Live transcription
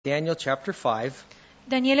Daniel chapter 5.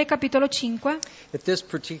 Daniele capitolo 5. At this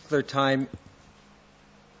particular time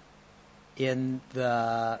in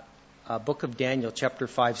the book of Daniel chapter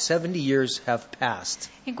 5, 70 years have passed.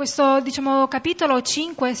 In questo, capitolo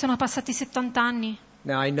 5 sono passati 70 anni.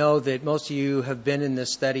 Now I know that most of you have been in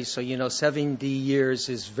this study, so you know 70 years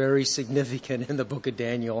is very significant in the book of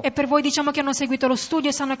Daniel. E per voi che hanno seguito lo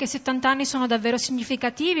studio sanno che 70 anni sono davvero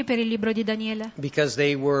significativi per il libro di Daniele. Because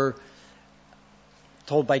they were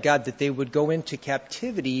told by God that they would go into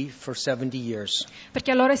captivity for 70 years.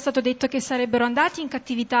 Perché a loro è stato detto che sarebbero andati in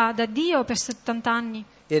cattività da Dio per 70 anni.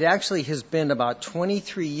 It actually has been about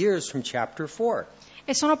 23 years from chapter 4.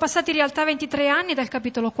 E sono passati in realtà 23 anni dal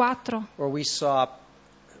capitolo 4. Where we saw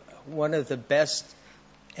one of the best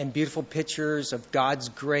and beautiful pictures of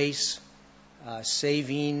God's grace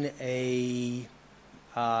saving a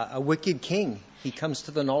wicked king. He comes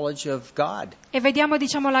to the knowledge of God. E vediamo,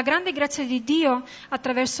 la grande grazia di Dio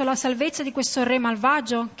attraverso la salvezza di questo re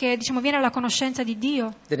malvagio che, viene alla conoscenza di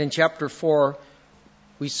Dio. That in chapter 4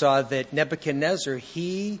 we saw that Nebuchadnezzar,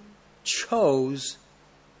 he chose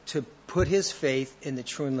to put his faith in the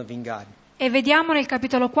true and living God. E vediamo nel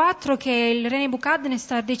capitolo 4 che il re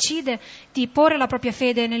Nebuchadnezzar decide di porre la propria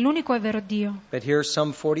fede nell'unico e vero Dio. But here,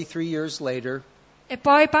 some 43 years later, E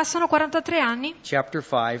poi passano 43 anni, chapter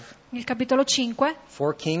 5, nel capitolo 5,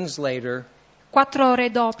 4 kings later, 4 re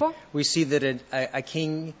dopo, we see that a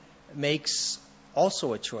king makes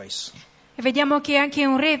also a choice. e vediamo che anche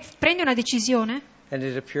un re prende una decisione. And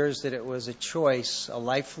it appears that it was a choice, a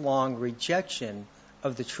lifelong rejection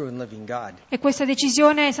of the true and living God. E questa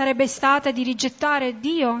decisione sarebbe stata di rigettare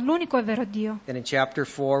Dio, l'unico e vero Dio. And in chapter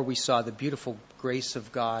 4 we saw the beautiful grace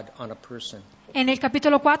of God on a person. E nel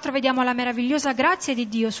capitolo 4 vediamo la meravigliosa grazia di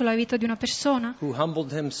Dio sulla vita di una persona Who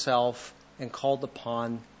humbled himself and called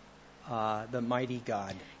upon the mighty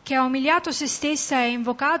God. che ha umiliato se stessa e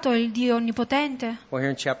invocato il Dio onnipotente. Well, here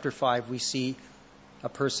in chapter 5 we see a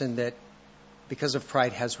person that, because of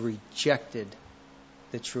pride, has rejected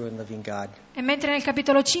the true and living God. E mentre nel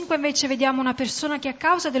capitolo 5 invece vediamo una persona che a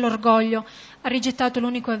causa dell'orgoglio ha rigettato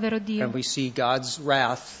l'unico e vero Dio. And we see God's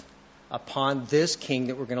wrath upon this king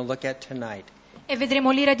that we're going to look at tonight. E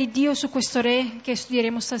vedremo l'ira di Dio su questo re che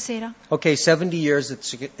studieremo stasera. Okay, 70 years,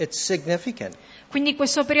 it's significant. Quindi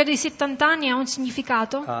questo periodo di 70 anni ha un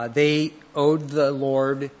significato. They owed the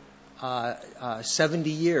Lord 70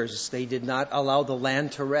 years. They did not allow the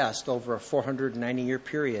land to rest over a 490-year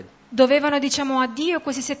period. Dovevano, a Dio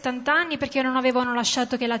questi 70 anni perché non avevano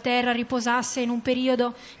lasciato che la terra riposasse in un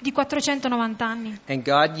periodo di 490 anni. And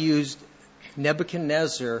God used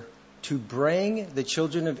Nebuchadnezzar to bring the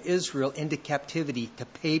children of Israel into captivity to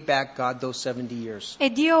pay back God those 70 years. E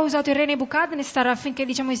Dio ha usato il re Nebuchadnezzar affinché,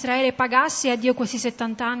 Israele pagasse a Dio questi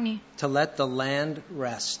 70 anni. To let the land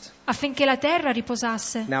rest. Affinché la terra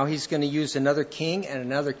riposasse. Now he's going to use another king and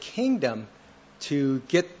another kingdom to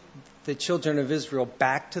get the children of Israel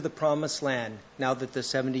back to the promised land now that the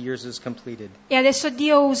 70 years is completed. E adesso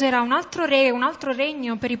Dio userà un altro re, un altro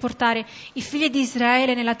regno per riportare i figli di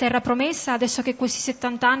Israele nella terra promessa adesso che questi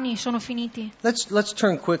 70 anni sono finiti. Let's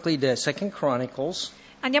turn quickly to 2 Chronicles.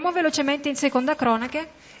 Andiamo velocemente in Seconda Cronache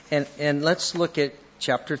And let's look at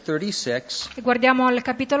chapter 36. e guardiamo al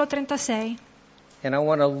capitolo 36. And I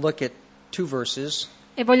want to look at 2 verses.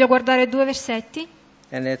 E voglio guardare 2 versetti.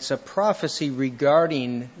 And it's a prophecy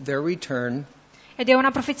regarding their return. Ed è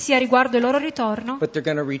una profezia riguardo il loro ritorno. But they're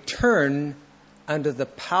going to return under the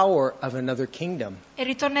power of another kingdom. E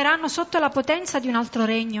ritorneranno sotto la potenza di un altro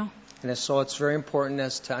regno. And so it's very important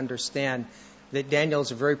us to understand that Daniel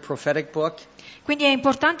is a very prophetic book. Quindi è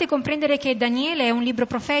importante comprendere che Daniele è un libro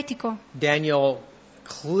profetico. Daniel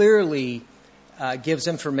clearly gives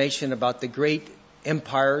information about the great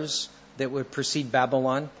empires that would precede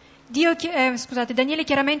Babylon. Daniele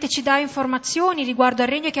chiaramente ci dà informazioni riguardo al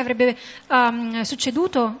regno che avrebbe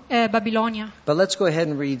succeduto Babilonia. But let's go ahead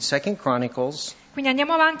and read 2 Chronicles. Quindi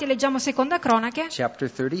andiamo avanti e leggiamo Seconda Cronache, Chapter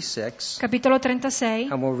 36. capitolo 36,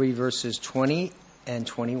 And we'll read verses 20 and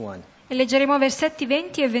 21. e leggeremo versetti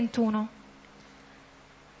 20 e 21.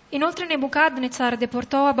 Inoltre Nebuchadnezzar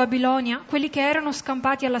deportò a Babilonia quelli che erano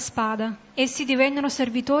scampati alla spada. Essi divennero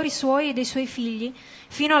servitori suoi e dei suoi figli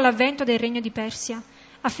fino all'avvento del regno di Persia,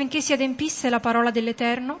 affinché si adempisse la parola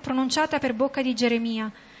dell'Eterno pronunciata per bocca di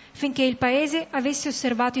Geremia, finché il paese avesse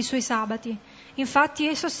osservato i suoi sabati. Infatti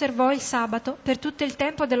esso osservò il sabato per tutto il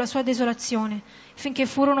tempo della sua desolazione, finché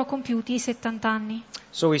furono compiuti i 70 anni.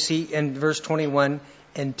 So we see in verse 21,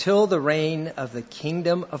 until the reign of the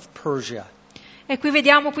kingdom of Persia. E qui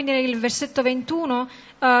vediamo quindi nel versetto 21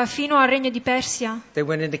 fino al regno di Persia. They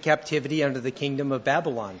went into captivity under the kingdom of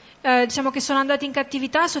Babylon, Diciamo che sono andati in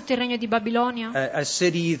cattività sotto il regno di Babilonia. a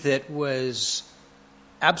city that was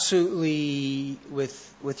absolutely,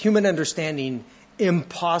 with human understanding,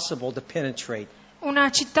 impossible to penetrate.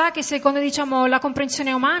 Una città che secondo diciamo la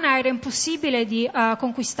comprensione umana era impossibile di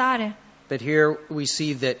conquistare. But here we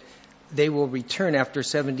see that they will return after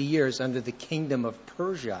 70 years under the kingdom of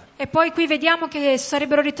Persia. E poi qui vediamo che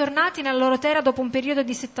sarebbero ritornati nella loro terra dopo un periodo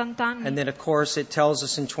di 70 And anni. then, of course, it tells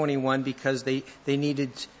us in 21 because they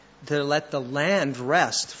needed to let the land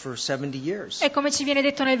rest for 70 years E come ci viene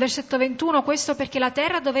detto nel versetto 21, questo perché la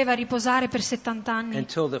terra doveva riposare per 70 anni,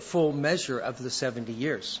 until the full measure of the 70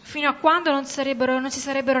 years. fino a quando non si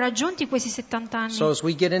sarebbero raggiunti questi 70 anni. So as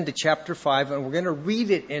we get into chapter 5, and we're going to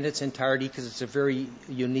read it in its entirety because it's a very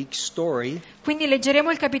unique story. Quindi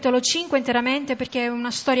leggeremo il capitolo 5 interamente perché è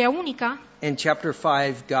una storia unica. In chapter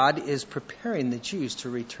 5, God is preparing the Jews to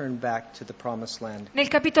return back to the promised land. Nel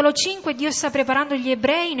capitolo 5 Dio sta preparando gli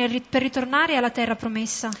ebrei per ritornare alla terra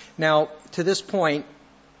promessa. Now, to this point,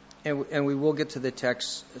 and we will get to the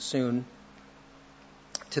text soon,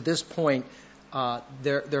 to this point,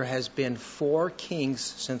 there has been 4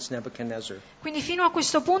 kings since Nebuchadnezzar. Quindi fino a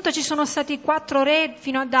questo punto ci sono stati 4 re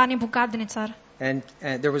fino da Nebuchadnezzar. And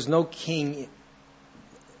there was no king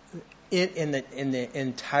in the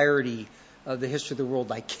entirety of the history of the world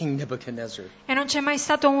like King Nebuchadnezzar. E non c'è mai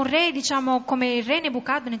stato un re, diciamo, come il re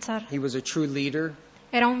Nebuchadnezzar. He was a true leader,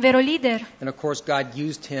 Era un vero leader. and of course God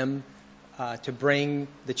used him to bring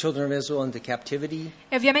the children of Israel into captivity.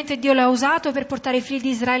 E ovviamente Dio l'ha usato per portare i figli di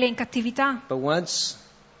Israele in cattività. But once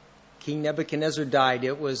King Nebuchadnezzar died,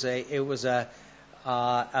 it was a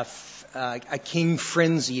king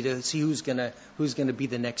frenzy to see who's going to be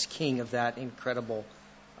the next king of that incredible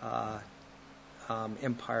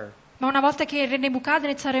empire. Ma una volta che il re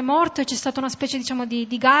Nebuchadnezzar è morto, c'è stata una specie, diciamo, di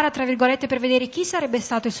gara, tra virgolette, per vedere chi sarebbe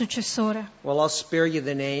stato il successore. Well, I'll spare you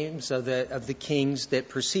the names of the kings that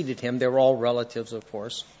preceded him. They were all relatives, of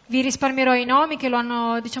course. Vi risparmierò i nomi che lo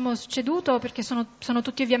hanno, diciamo, succeduto, perché sono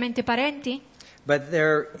tutti ovviamente parenti. But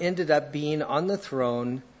there ended up being on the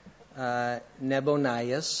throne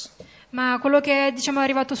Nabonidus, Ma quello che, diciamo, è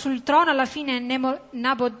arrivato sul trono alla fine è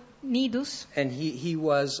Nabonidus, and he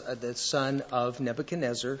was the son of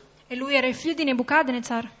Nebuchadnezzar. e lui era il figlio di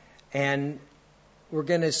Nebuchadnezzar. And we're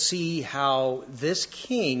going to see how this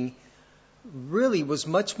king really was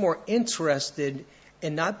much more interested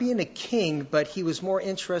in not being a king, but he was more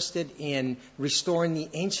interested in restoring the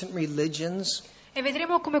ancient religions. E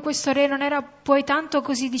vedremo come questo re non era poi tanto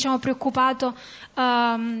così, diciamo, preoccupato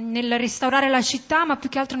nel restaurare la città, ma più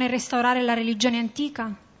che altro nel restaurare la religione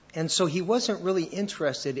antica. And so he wasn't really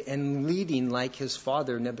interested in leading like his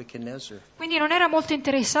father Nebuchadnezzar. Quindi non era molto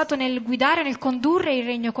interessato nel guidare, nel condurre il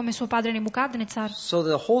regno come suo padre Nebuchadnezzar. So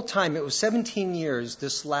the whole time, it was 17 years,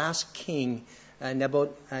 this last king,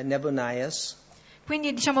 Nabonidus,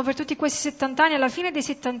 Quindi, diciamo, per tutti questi 70 anni, alla fine dei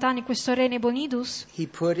 70 anni, questo re Nabonidus he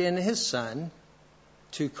put in his son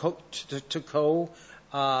to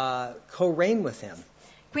co-reign with him.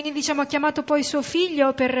 Quindi, diciamo, ha chiamato poi suo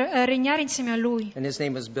figlio per regnare insieme a lui. And his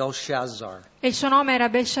name was Belshazzar. E il suo nome era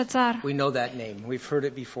Belshazzar. We know that name. We've heard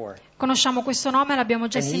it before. Conosciamo questo nome, l'abbiamo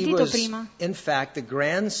già And he sentito was, prima. in fact, the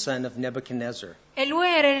grandson of Nebuchadnezzar. E lui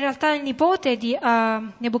era in realtà il nipote di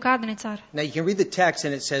Nebuchadnezzar. Now you can read the text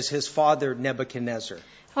and it says his father Nebuchadnezzar.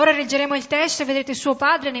 Ora leggeremo il testo e vedrete suo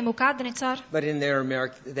padre Nebuchadnezzar. But in their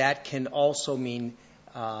America, that can also mean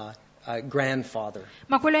grandfather.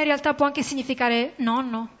 Ma quello in realtà può anche significare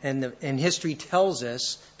nonno. And history tells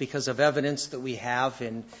us, because of evidence that we have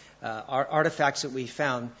and artifacts that we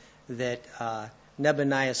found, that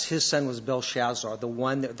Nabonidus, his son was Belshazzar, the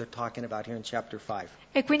one that they're talking about here in chapter 5.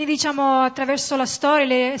 E quindi, diciamo, attraverso la storia,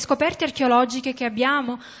 le scoperte archeologiche che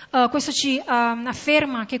abbiamo, questo ci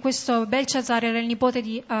afferma che questo Belshazzar era il nipote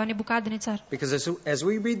di Nebuchadnezzar. Because as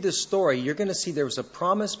we read this story, you're going to see there was a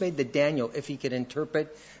promise made to Daniel if he could interpret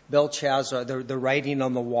Belshazzar, the writing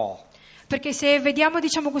on the wall. Perché se vediamo,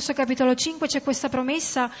 diciamo, questo capitolo 5, c'è questa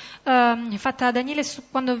promessa fatta a Daniele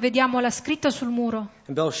quando vediamo la scritta sul muro.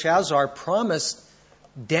 And Belshazzar promised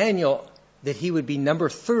Daniel that he would be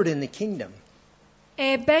number 3 in the kingdom.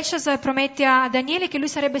 E Belshazzar promette a Daniele che lui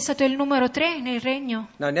sarebbe stato il numero 3 nel regno.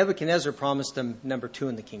 Now Nebuchadnezzar promised him number 2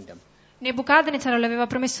 in the kingdom. Nebuchadnezzar le aveva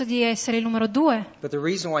promesso di essere il numero 2. But the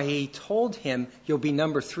reason why he told him you'll be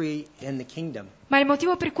number 3 in the kingdom, Ma il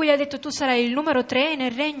motivo per cui gli ha detto tu sarai il numero 3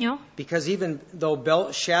 nel regno? because even though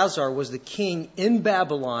Belshazzar was the king in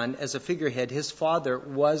Babylon as a figurehead, his father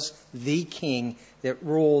was the king that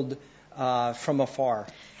ruled from afar.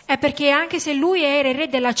 È perché anche se lui era il re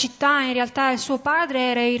della città, in realtà il suo padre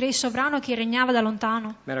era il re sovrano che regnava da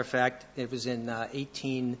lontano. Matter of fact, it was in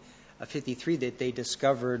 1853 that they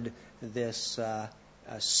discovered this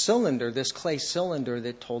cylinder, this clay cylinder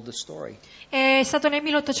that told the story. È stato nel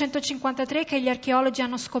 1853 che gli archeologi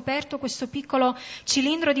hanno scoperto questo piccolo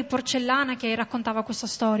cilindro di porcellana che raccontava questa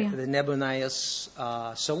storia. The Nabonidus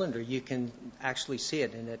cylinder, you can actually see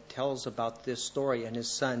it, and it tells about this story and his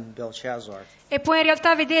son Belshazzar. E puoi in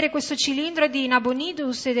realtà vedere questo cilindro di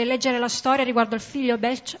Nabonidus e leggere la storia riguardo al figlio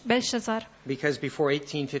Belshazzar. Because before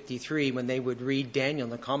 1853, when they would read Daniel,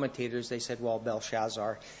 the commentators, they said, well,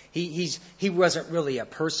 Belshazzar, he wasn't really a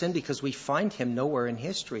person because we find him nowhere in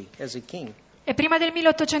history as a king. E prima del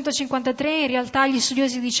 1853 in realtà gli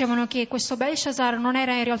studiosi dicevano che questo Belshazzar non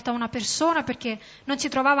era in realtà una persona perché non si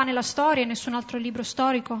trovava nella storia e nessun altro libro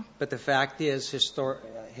storico. But the fact is,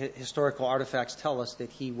 historical artifacts tell us that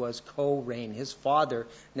he was co-reign. His father,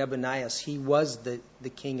 Nabonidus, he was the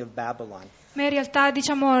king of Babylon. Ma in realtà,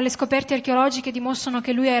 le scoperte archeologiche dimostrano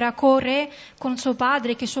che lui era co-re con suo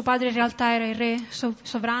padre, che suo padre in realtà era il re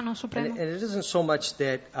sovrano, supremo. And it isn't so much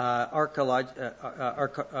that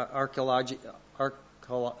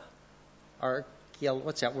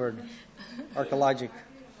what's that word?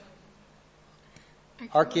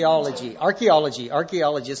 Archaeology.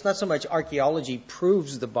 It's not so much archaeology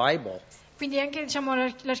proves the Bible. Quindi anche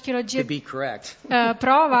l'archeologia to be correct.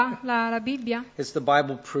 prova la Bibbia. It's the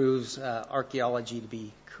Bible proves archaeology to be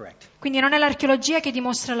correct. Quindi non è l'archeologia che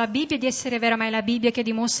dimostra la Bibbia di essere vera, ma è la Bibbia che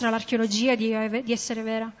dimostra l'archeologia di essere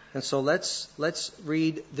vera. And so let's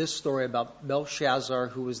read this story about Belshazzar,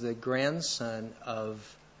 who was the grandson of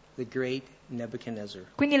the great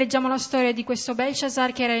Nebuchadnezzar. Quindi leggiamo la storia di questo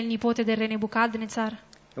Belshazzar che era il nipote del re Nebuchadnezzar.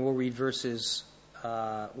 And we'll read verses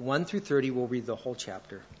 1 through 30. We'll read the whole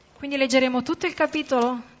chapter. Quindi leggeremo tutto il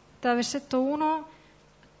capitolo da versetto 1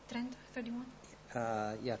 30, 31.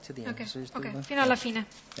 Yeah, to the end. Ok, fino alla fine.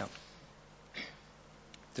 Yeah.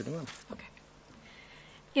 31. Okay.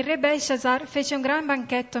 Il re Belshazzar fece un gran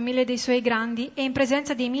banchetto a 1000 dei suoi grandi e in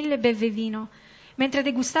presenza dei 1000 bevve vino. Mentre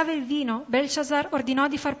degustava il vino, Belshazzar ordinò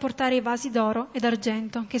di far portare i vasi d'oro ed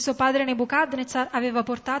argento che suo padre Nebuchadnezzar aveva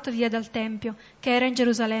portato via dal Tempio, che era in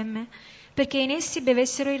Gerusalemme, perché in essi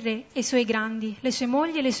bevessero il re e i suoi grandi, le sue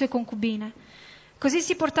mogli e le sue concubine. Così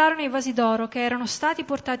si portarono i vasi d'oro che erano stati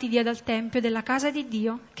portati via dal Tempio della casa di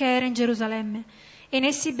Dio, che era in Gerusalemme, e in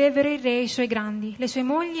essi bevvero il re e i suoi grandi, le sue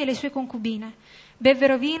mogli e le sue concubine.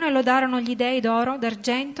 Bevvero vino e lodarono gli dei d'oro,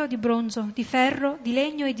 d'argento, di bronzo, di ferro, di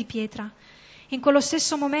legno e di pietra. In quello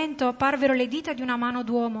stesso momento apparvero le dita di una mano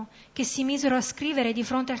d'uomo, che si misero a scrivere di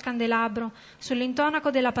fronte al candelabro, sull'intonaco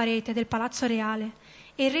della parete del palazzo reale.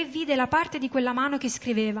 E il re vide la parte di quella mano che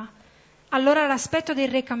scriveva. Allora l'aspetto del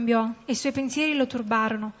re cambiò e i suoi pensieri lo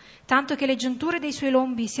turbarono, tanto che le giunture dei suoi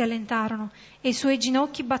lombi si allentarono e i suoi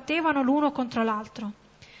ginocchi battevano l'uno contro l'altro.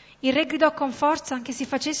 Il re gridò con forza che si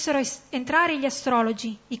facessero entrare gli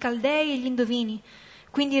astrologi, i caldei e gli indovini.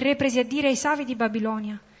 Quindi il re prese a dire ai savi di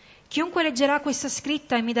Babilonia: chiunque leggerà questa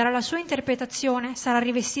scritta e mi darà la sua interpretazione sarà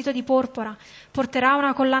rivestito di porpora, porterà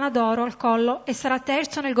una collana d'oro al collo e sarà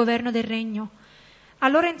terzo nel governo del regno.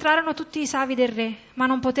 Allora entrarono tutti i savi del re, ma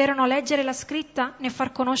non poterono leggere la scritta né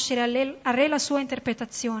far conoscere al re la sua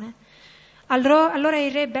interpretazione. Allora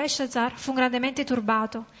il re Belshazzar fu grandemente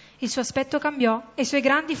turbato, il suo aspetto cambiò e i suoi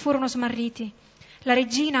grandi furono smarriti. La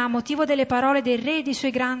regina, a motivo delle parole del re e dei suoi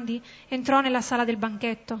grandi, entrò nella sala del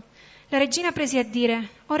banchetto. La regina prese a dire: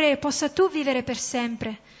 «O re, possa tu vivere per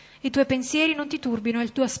sempre. I tuoi pensieri non ti turbino e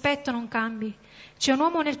il tuo aspetto non cambi. C'è un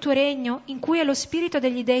uomo nel tuo regno in cui è lo spirito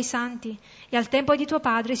degli dei santi, e al tempo di tuo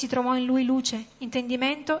padre si trovò in lui luce,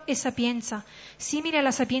 intendimento e sapienza, simile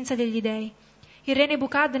alla sapienza degli dei. Il re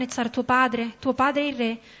Nebuchadnezzar, tuo padre il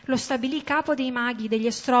re, lo stabilì capo dei maghi, degli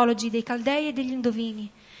astrologi, dei caldei e degli indovini,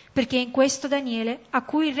 perché in questo Daniele, a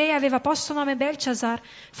cui il re aveva posto nome Belshazzar,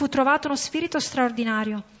 fu trovato uno spirito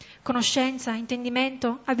straordinario, conoscenza,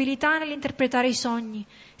 intendimento, abilità nell'interpretare i sogni,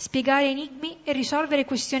 spiegare enigmi e risolvere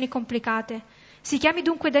questioni complicate. Si chiami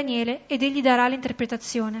dunque Daniele ed egli darà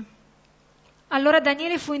l'interpretazione». Allora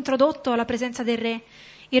Daniele fu introdotto alla presenza del re.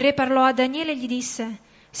 Il re parlò a Daniele e gli disse: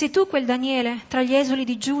 «Sei tu quel Daniele tra gli esuli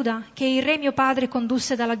di Giuda che il re mio padre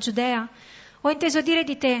condusse dalla Giudea? Ho inteso dire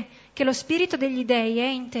di te che lo spirito degli dei è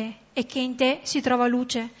in te e che in te si trova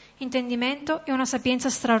luce, intendimento e una sapienza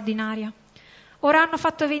straordinaria. Ora hanno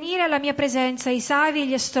fatto venire alla mia presenza i savi e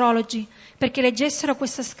gli astrologi perché leggessero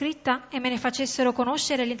questa scritta e me ne facessero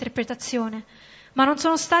conoscere l'interpretazione, ma non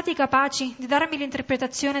sono stati capaci di darmi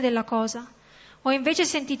l'interpretazione della cosa. Ho invece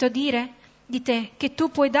sentito dire di te che tu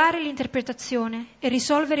puoi dare l'interpretazione e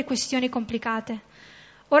risolvere questioni complicate.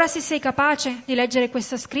 Ora se sei capace di leggere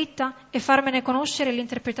questa scritta e farmene conoscere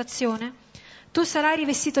l'interpretazione, tu sarai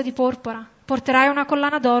rivestito di porpora, porterai una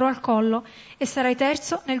collana d'oro al collo e sarai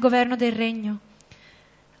terzo nel governo del regno.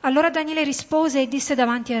 Allora Daniele rispose e disse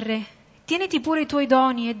davanti al re: tieniti pure i tuoi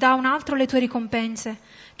doni e da un altro le tue ricompense.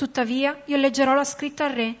 Tuttavia io leggerò la scritta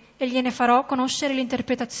al re e gliene farò conoscere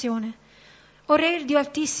l'interpretazione. O re, il Dio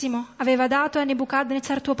Altissimo aveva dato a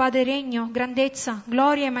Nebuchadnezzar tuo padre regno, grandezza,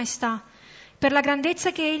 gloria e maestà. Per la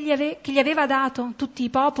grandezza che gli aveva dato, tutti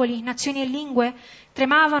i popoli, nazioni e lingue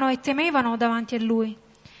tremavano e temevano davanti a lui.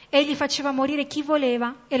 Egli faceva morire chi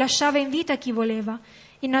voleva e lasciava in vita chi voleva,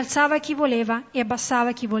 innalzava chi voleva e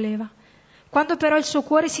abbassava chi voleva. Quando però il suo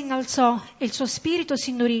cuore si innalzò e il suo spirito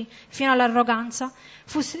si indurì fino all'arroganza,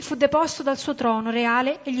 fu deposto dal suo trono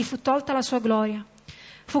reale e gli fu tolta la sua gloria.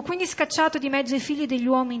 Fu quindi scacciato di mezzo ai figli degli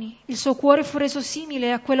uomini, il suo cuore fu reso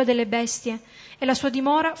simile a quello delle bestie, e la sua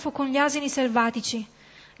dimora fu con gli asini selvatici.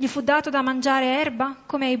 Gli fu dato da mangiare erba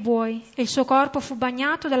come ai buoi, e il suo corpo fu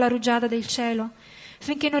bagnato dalla rugiada del cielo,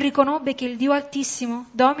 finché non riconobbe che il Dio Altissimo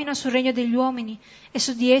domina sul regno degli uomini e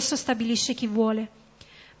su di esso stabilisce chi vuole.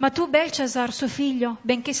 Ma tu, Belciasar, suo figlio,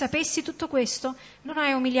 benché sapessi tutto questo, non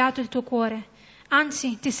hai umiliato il tuo cuore.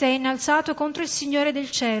 Anzi, ti sei innalzato contro il Signore del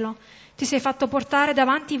cielo. Ti sei fatto portare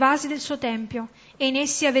davanti i vasi del suo tempio, e in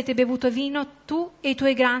essi avete bevuto vino tu e i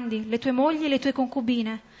tuoi grandi, le tue mogli e le tue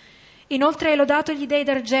concubine. Inoltre hai lodato gli dei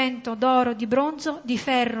d'argento, d'oro, di bronzo, di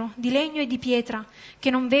ferro, di legno e di pietra,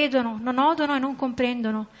 che non vedono, non odono e non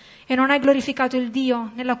comprendono, e non hai glorificato il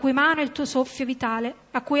Dio, nella cui mano è il tuo soffio vitale,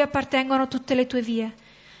 a cui appartengono tutte le tue vie.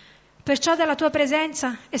 Perciò dalla tua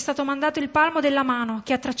presenza è stato mandato il palmo della mano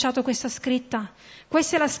che ha tracciato questa scritta.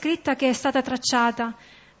 Questa è la scritta che è stata tracciata.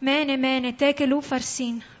 Mene, mene, tekel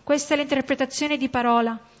ufarsin. Questa è l'interpretazione di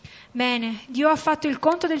parola. Mene, Dio ha fatto il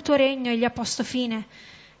conto del tuo regno e gli ha posto fine.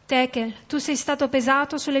 Tekel, tu sei stato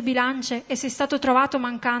pesato sulle bilance e sei stato trovato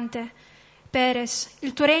mancante. Peres,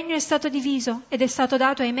 il tuo regno è stato diviso ed è stato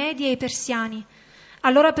dato ai Medi e ai Persiani.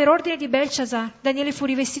 Allora per ordine di Belciasar, Daniele fu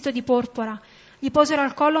rivestito di porpora. Gli posero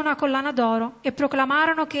al collo una collana d'oro e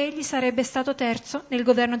proclamarono che egli sarebbe stato terzo nel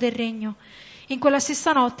governo del regno. In quella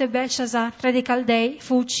stessa notte Belciasar, re dei Caldei,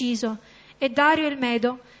 fu ucciso e Dario il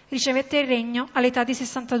Medo ricevette il regno all'età di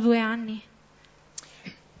 62 anni.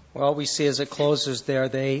 Well, we see as it closes there,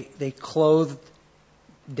 they clothed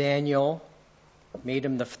Daniel, made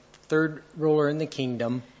him the third ruler in the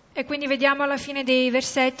kingdom. E quindi vediamo alla fine dei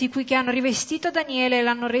versetti qui che hanno rivestito Daniele e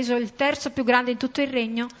l'hanno reso il terzo più grande in tutto il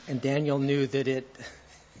regno. And Daniel knew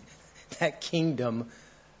that kingdom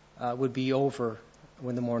would be over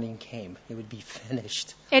when the morning came. It would be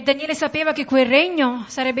finished. E Daniele sapeva che quel regno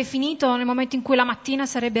sarebbe finito nel momento in cui la mattina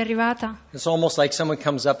sarebbe arrivata. It's almost like someone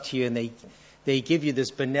comes up to you and they give you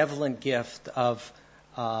this benevolent gift of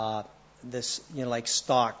this, like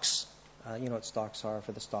stocks. You know what stocks are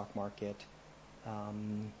for the stock market.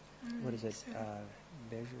 What is it?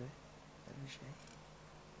 Berger?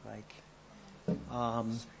 Like,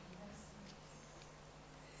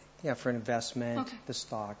 for an investment, okay. The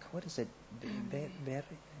stock. What is it?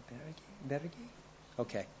 Berger?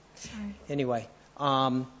 Okay. Sorry. Anyway,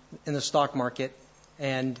 in the stock market,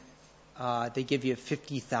 and they give you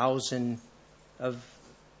 50,000 of.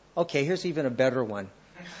 Okay, here's even a better one.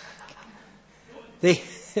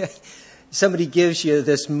 Somebody gives you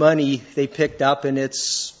this money they picked up, and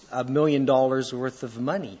it's $1 million worth of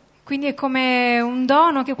money. Quindi è come un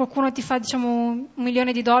dono che qualcuno ti fa, diciamo, $1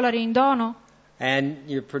 milione in dono. And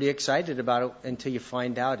you're pretty excited about it until you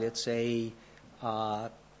find out it's a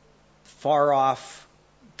far-off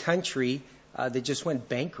country that just went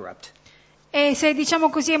bankrupt. E sei, diciamo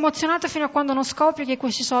così, emozionato fino a quando non scopri che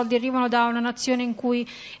questi soldi arrivano da una nazione in cui è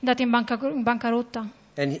andata in bancarotta.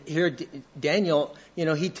 And here Daniel,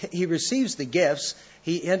 he receives the gifts,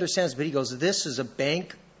 he understands, but he goes, this is a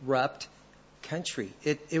bankrupt country.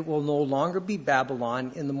 It will no longer be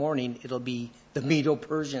Babylon in the morning, it'll be the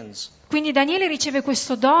Medo-Persians. Quindi Daniele riceve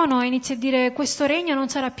questo dono e inizia a dire: questo regno non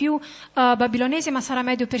sarà più babilonese, ma sarà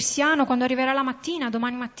medio-persiano quando arriverà la mattina,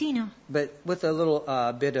 domani mattina. But with a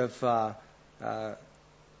little bit of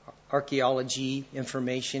archaeology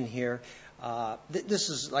information here, this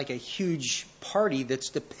is like a huge party that's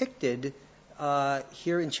depicted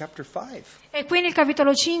here in chapter 5. E qui nel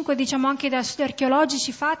capitolo 5, diciamo anche da studi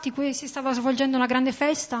archeologici fatti, qui si stava svolgendo una grande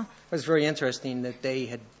festa. It was very interesting that they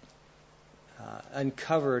had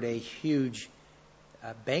uncovered a huge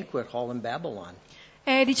banquet hall in Babylon.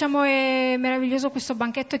 E diciamo è meraviglioso questo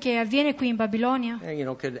banchetto che avviene qui in Babilonia.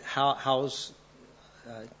 And, could house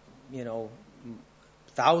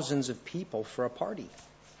thousands of people for a party.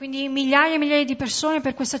 Quindi migliaia e migliaia di persone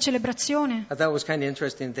per questa celebrazione. I thought it was kind of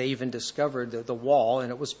interesting they even discovered the wall, and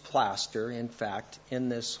it was plaster, in fact, in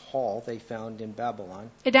this hall they found in Babylon.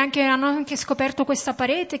 Hanno anche scoperto questa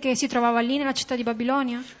parete che si trovava lì nella città di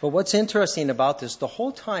Babilonia. But what's interesting about this, the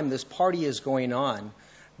whole time this party is going on,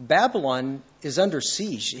 Babylon is under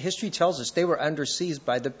siege. History tells us they were under siege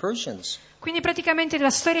by the Persians. Quindi praticamente la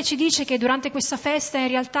storia ci dice che durante questa festa in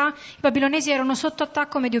realtà i babilonesi erano sotto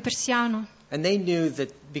attacco medio-persiano. And they knew that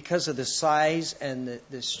because of the size and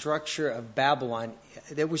the structure of Babylon,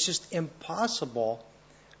 it was just impossible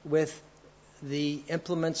with the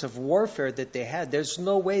implements of warfare that they had. There's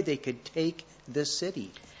no way they could take this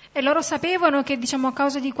city. E loro sapevano che, a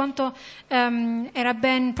causa di quanto era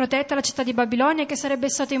ben protetta la città di Babilonia, che sarebbe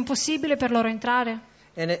stato impossibile per loro entrare.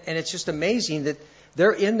 And it's just amazing that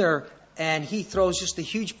they're in there and he throws just a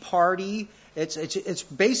huge party. It's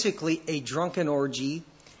basically a drunken orgy.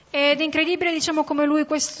 Ed è incredibile,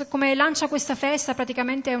 come lancia questa festa,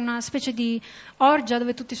 praticamente è una specie di orgia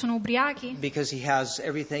dove tutti sono ubriachi. Because he has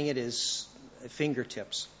everything at his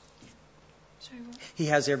fingertips.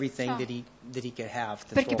 He has everything that he could have.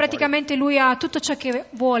 Perché praticamente lui ha tutto ciò che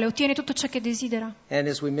vuole, ottiene tutto ciò che desidera. And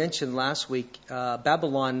as we mentioned last week,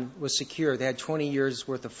 Babylon was secure. They had 20 years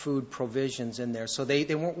worth of food provisions in there. So they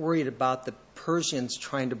weren't worried about the Persians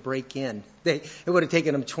trying to break in. It would have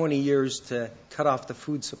taken them 20 years to cut off the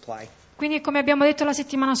food supply. Quindi, come abbiamo detto la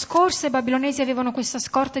settimana scorsa, i babilonesi avevano questa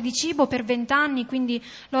scorta di cibo per 20 anni, quindi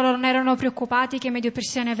loro non erano preoccupati che i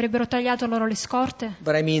medio-persiani avrebbero tagliato loro le scorte.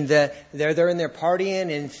 But I mean, they're in there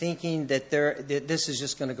partying and thinking that this is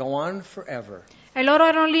just going to go on forever. E loro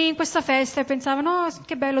erano lì in questa festa e pensavano, oh,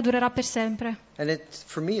 che bello, durerà per sempre. And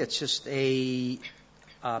for me, it's just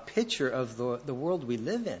a picture of the world we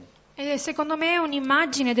live in. E secondo me è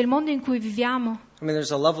un'immagine del mondo in cui viviamo. I mean,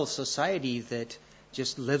 there's a level of society that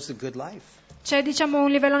just lives a good life. C'è, un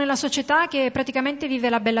livello nella società che praticamente vive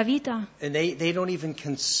la bella vita. And they don't even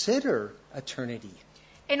consider eternity.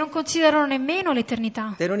 E non considerano nemmeno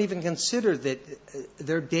l'eternità. They don't even consider that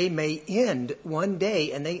their day may end one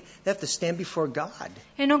day and they have to stand before God.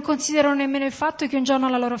 E non considerano nemmeno il fatto che un giorno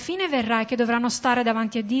la loro fine verrà e che dovranno stare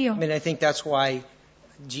davanti a Dio. I mean, I think that's why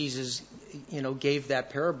Jesus, gave that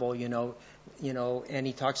parable, and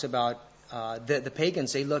he talks about the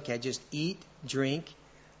pagans. They look at just eat, drink,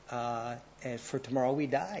 and for tomorrow we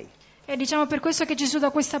die. E per questo che Gesù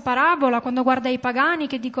dà questa parabola quando guarda i pagani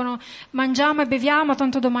che dicono mangiamo e beviamo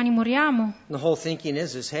tanto domani moriamo. The whole thinking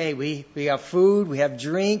is hey, we have food, we have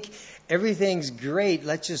drink, everything's great.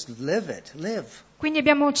 Let's just live. Quindi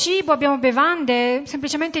abbiamo cibo, abbiamo bevande,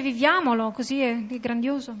 semplicemente viviamolo, così è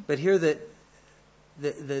grandioso. But here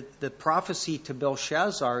the prophecy to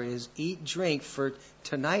Belshazzar is eat, drink, for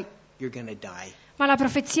tonight you're going to die. Ma la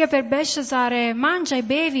profezia per Belshazzar è mangia e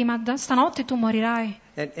bevi, ma stanotte tu morirai.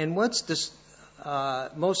 And what's this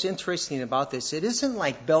most interesting about this? It isn't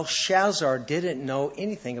like Belshazzar didn't know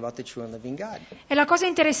anything about the true and living God. E la cosa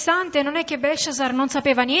interessante non è che Belshazzar non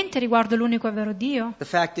sapeva niente riguardo l'unico e vero Dio. The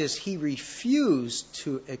fact is he refused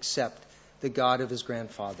to accept the God of his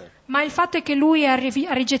grandfather. Ma il fatto è che lui ha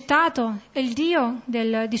rigettato il Dio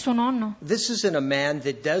di suo nonno. This isn't a man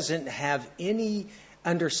that doesn't have any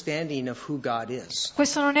understanding of who God is.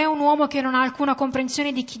 Questo non è un uomo che non ha alcuna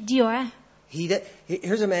comprensione di chi Dio è.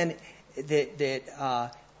 Here's a man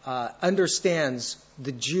that understands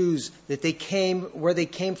the Jews, that where they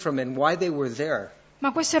came from and why they were there.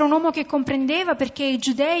 Ma questo era un uomo che comprendeva perché i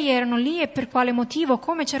giudei erano lì e per quale motivo,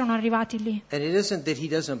 come c'erano arrivati lì. And it isn't that he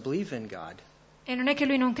doesn't believe in God. E non è che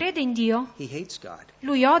lui non crede in Dio. He hates God.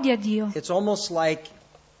 Lui odia Dio. It's almost like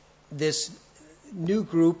this new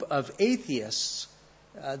group of atheists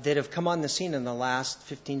that have come on the scene in the last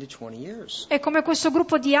 15 to 20 years. È come questo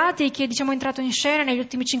gruppo di atei che è entrato in scena negli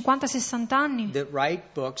ultimi 50-60 anni. That write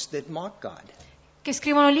books that mock God. Che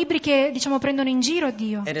scrivono libri che prendono in giro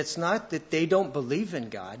Dio. And it's not that they don't believe in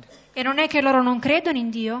God. E non è che loro non credono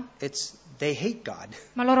in Dio. They hate God.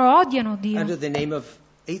 Ma loro odiano Dio. Under the name of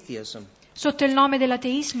atheism. Sotto il nome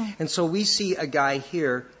dell'ateismo. And so we see a guy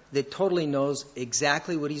here that totally knows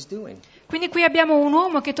exactly what he's doing. Quindi qui abbiamo un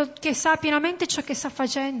uomo che sa pienamente ciò che sta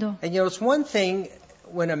facendo. And it's one thing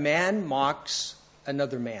when a man mocks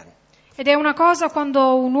another man. Ed è una cosa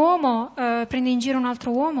quando un uomo prende in giro un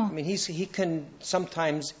altro uomo. I mean, he can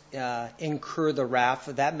sometimes incur the wrath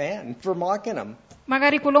of that man for mocking him.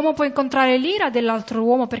 Magari quell'uomo può incontrare l'ira dell'altro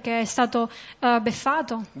uomo perché è stato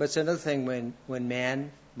beffato. But it's another thing when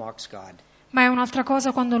man mocks God. Ma è un'altra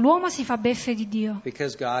cosa quando l'uomo si fa beffe di Dio.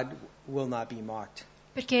 Because God will not be mocked.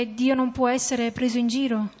 Perché Dio non può essere preso in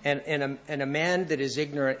giro. And a man that is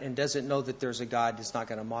ignorant and doesn't know that there's a God is not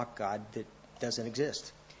going to mock God that doesn't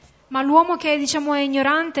exist. Ma l'uomo che diciamo è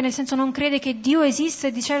ignorante, nel senso non crede che Dio esiste,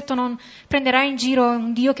 di certo non prenderà in giro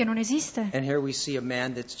un Dio che non esiste. And here we see a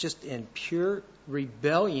man that's just in pure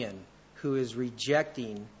rebellion who is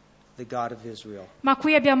rejecting the God of Israel. Ma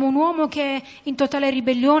qui abbiamo un uomo che è in totale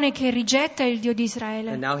ribellione, che rigetta il Dio di And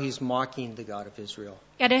Israele. now he's mocking the God of Israel.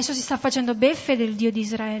 E adesso si sta facendo beffe del Dio di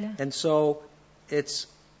Israele. And so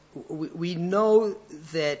we know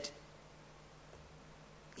that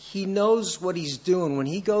he knows what he's doing. When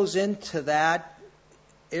he goes into that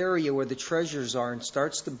area where the treasures are and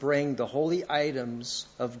starts to bring the holy items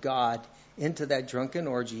of God into that drunken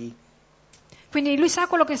orgy, Quindi lui sa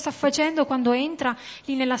quello che sta facendo quando entra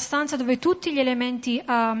lì nella stanza dove tutti gli elementi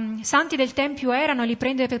santi del Tempio erano, e li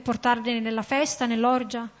prende per portarli nella festa,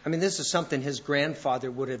 nell'orgia. I mean, this is something his grandfather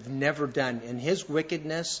would have never done. In his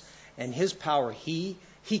wickedness and his power, he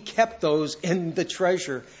kept those in the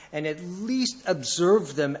treasure and at least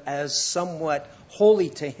observed them as somewhat holy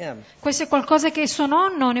to him. Questo è qualcosa che suo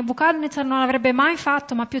nonno Nebuchadnezzar non avrebbe mai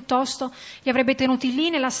fatto, ma piuttosto li avrebbe tenuti lì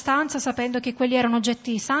nella stanza sapendo che quelli erano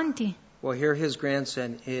oggetti santi. Well, here his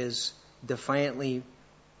grandson is defiantly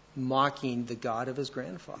mocking the God of his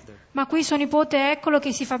grandfather. Ma qui suo nipote eccolo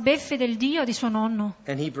che si fa beffe del Dio di suo nonno.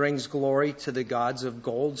 And he brings glory to the gods of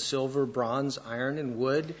gold, silver, bronze, iron, and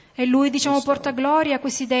wood. E lui, diciamo, porta gloria a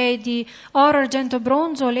questi dei di oro, argento,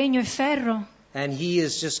 bronzo, legno e ferro. And he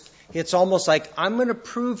is just, it's almost like, I'm going to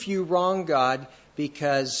prove you wrong, God,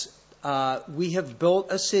 because we have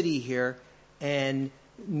built a city here and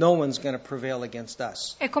no one's going to prevail against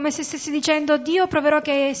us. È come se stessi dicendo: Dio, proverò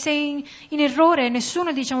che sei in errore e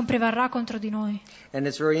nessuno, diciamo, prevarrà contro di noi. And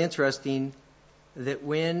it's very interesting that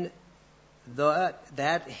when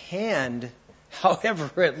that hand,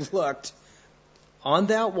 however it looked, on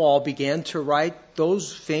that wall began to write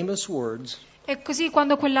those famous words. E così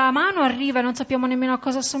quando quella mano arriva, non sappiamo nemmeno a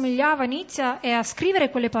cosa assomigliava, inizia a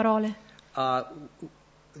scrivere quelle parole.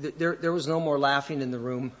 There was no more laughing in the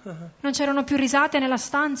room. Non c'erano più risate nella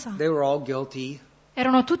stanza. They were all guilty.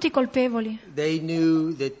 Erano tutti colpevoli. They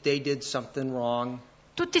knew that they did something wrong.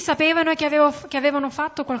 Tutti sapevano che avevano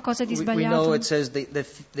fatto qualcosa di We know sbagliato. it says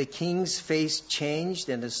the king's face changed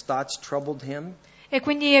and his thoughts troubled him. E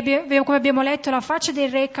quindi, come abbiamo letto, la faccia del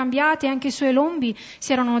re è cambiata e anche i suoi lombi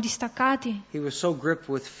si erano distaccati. He was so gripped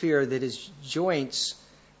with fear that his joints,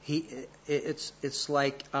 it's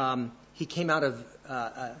like he came out of,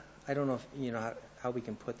 I don't know if, you know how we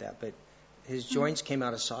can put that, but his joints came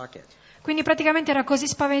out of socket. Quindi praticamente era così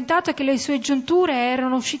spaventato che le sue giunture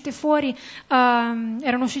erano uscite fuori.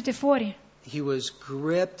 He was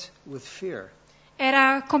gripped with fear.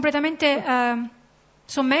 Era completamente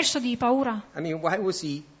sommerso di paura. I mean, why was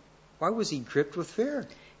he gripped with fear?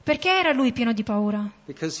 Perché era lui pieno di paura?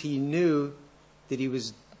 Because he knew that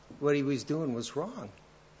what he was doing was wrong.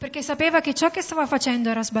 Perché sapeva che ciò che stava facendo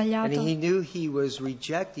era And sbagliato. he knew he was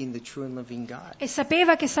rejecting the true and living God. E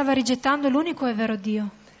sapeva che stava rigettando l'unico e vero Dio.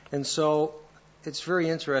 And so it's very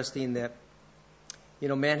interesting that,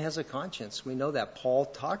 man has a conscience. We know that. Paul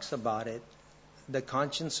talks about it, the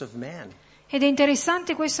conscience of man. Ed è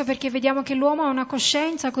interessante questo perché vediamo che l'uomo ha una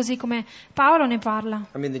coscienza, così come Paolo ne parla.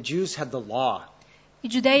 I mean, the Jews had the law, I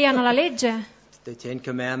giudei hanno la legge, the Ten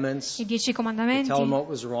Commandments. i 10 They tell them comandamenti, what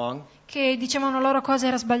was wrong. che dicevano loro cosa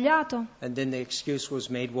era sbagliato. And then the excuse was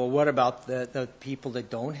made, well, what about the people that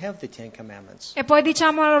don't have the Ten Commandments? E poi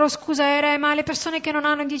diciamo la loro scusa era: ma le persone che non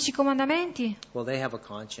hanno i 10 comandamenti? Well, they have a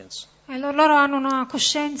conscience. E loro hanno una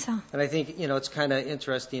coscienza. And I think, it's kind of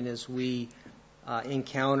interesting as we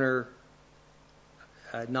encounter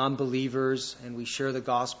non-believers and we share the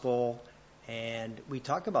gospel and we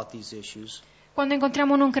talk about these issues. Quando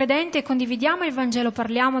incontriamo un non credente e condividiamo il Vangelo,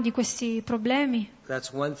 parliamo di questi problemi.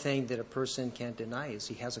 That's one thing that a person can't deny is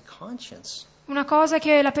he has a conscience. Una cosa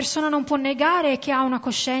che la persona non può negare è che ha una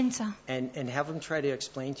coscienza. And have them try to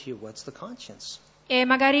explain to you what's the conscience. E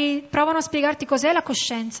magari provano a spiegarti cos'è la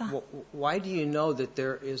coscienza. Why do you know that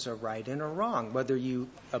there is a right and a wrong? Whether you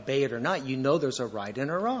obey it or not, you know there's a right and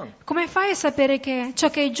a wrong. Come fai a sapere che ciò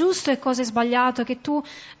che è giusto e cosa è sbagliato, che tu,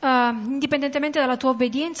 indipendentemente dalla tua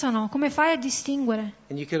obbedienza o no, come fai a distinguere?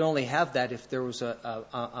 And you could only have that if there was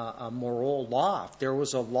a moral law. If there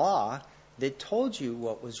was a law that told you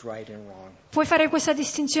what was right and wrong. Puoi fare questa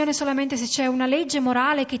distinzione solamente se c'è una legge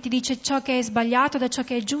morale che ti dice ciò che è sbagliato da ciò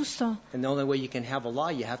che è giusto. And the only way you can have a law,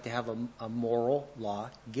 you have to have a moral law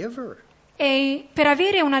giver. E per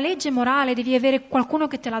avere una legge morale devi avere qualcuno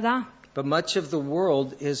che te la dà. But much of the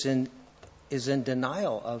world is in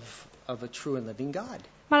denial of a true and living God.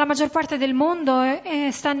 Ma la maggior parte del mondo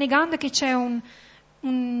sta negando che c'è un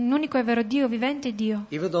un unico e vero Dio, vivente Dio.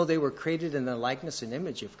 Even though they were created in the likeness and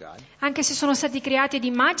image of God, Anche se sono stati creati ad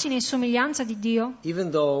immagine e somiglianza di Dio, even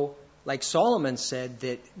though, like Solomon said,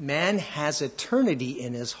 that man has eternity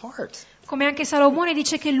in his heart. come anche Salomone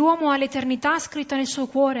dice che l'uomo ha l'eternità scritta nel suo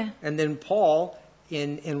cuore. And then Paul,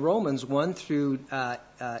 in Romans 1 through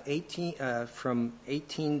 18, from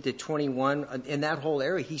 18 to 21, in that whole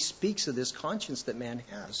area, he speaks of this conscience that man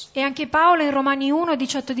has. E anche Paolo in Romani 1,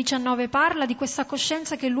 18-19 parla di questa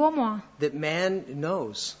coscienza che l'uomo ha, That man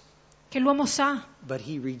knows, che l'uomo sa, but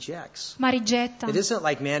he rejects. ma rigetta. It isn't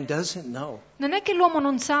like man doesn't know. Non è che l'uomo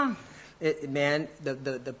non sa.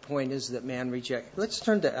 The point is that man rejects. Let's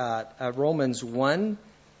turn to Romans 1,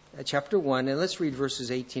 chapter 1, and let's read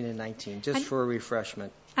verses 18 and 19, just for a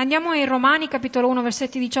refreshment. Andiamo in Romani capitolo 1,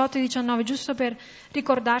 versetti 18 e 19, giusto per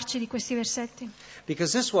ricordarci di questi versetti.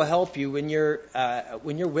 Because this will help you when you're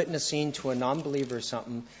witnessing to a non-believer or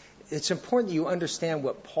something. It's important that you understand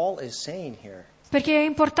what Paul is saying here. Perché è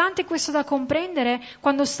importante questo da comprendere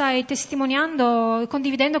quando stai testimoniando,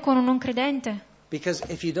 condividendo con un non credente. Because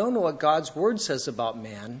if you don't know what God's word says about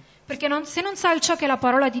man, Perché se non sai ciò che la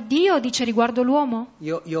parola di Dio dice riguardo l'uomo,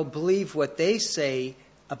 you'll believe what they say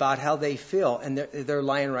about how they feel, and they're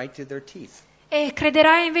lying right to their teeth. e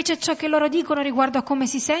crederai invece ciò che loro dicono riguardo a come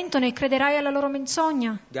si sentono e crederai alla loro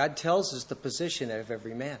menzogna. God tells us the position of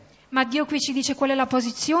every man. Ma Dio qui ci dice qual è la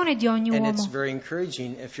posizione di ogni And it's uomo. very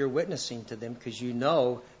encouraging if you're witnessing to them, because you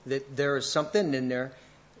know that there is something in there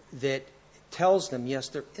that tells them, yes,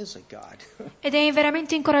 there is a God. Ed è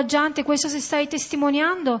veramente incoraggiante questo se stai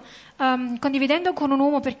testimoniando, condividendo con un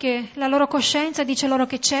uomo, perché la loro coscienza dice loro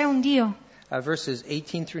che c'è un Dio. Verses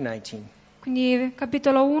 18 through 19. Quindi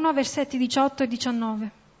capitolo 1, versetti 18 e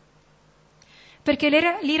 19. Perché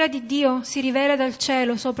l'ira di Dio si rivela dal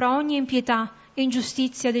cielo sopra ogni impietà e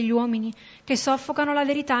ingiustizia degli uomini, che soffocano la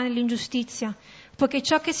verità nell'ingiustizia, poiché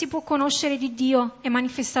ciò che si può conoscere di Dio è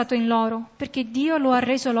manifestato in loro, perché Dio lo ha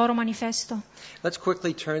reso loro manifesto. Let's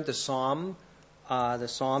quickly turn to the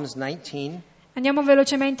Psalms 19, Andiamo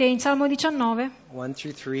velocemente in Salmo 19, 1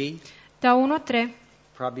 through 3. da 1 a 3.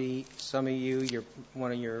 Probably some of you,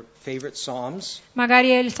 one of your favorite Psalms. Magari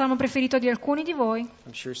è il salmo preferito di alcuni di voi,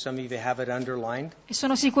 I'm sure some of you have it underlined, e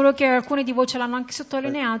sono sicuro che alcuni di voi ce l'hanno anche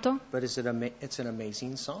sottolineato, but it's an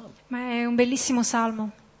amazing Psalm. ma è un bellissimo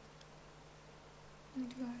salmo.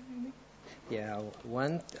 Yeah,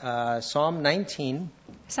 Psalm 19,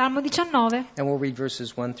 Salmo 19, and we'll read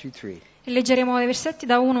verses 1 through 3. e leggeremo i versetti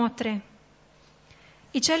da 1 a 3.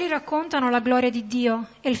 I cieli raccontano la gloria di Dio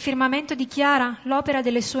e il firmamento dichiara l'opera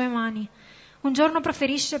delle sue mani. Un giorno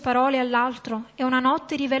proferisce parole all'altro e una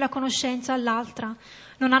notte rivela conoscenza all'altra.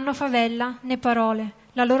 Non hanno favella né parole,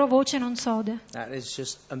 la loro voce non sode. That is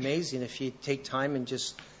just amazing if you take time and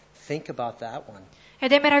just think about that one.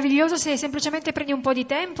 Ed è meraviglioso se semplicemente prendi un po' di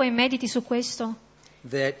tempo e mediti su questo.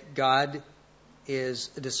 That God is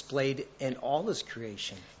displayed in all His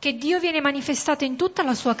creation. Che Dio viene manifestato in tutta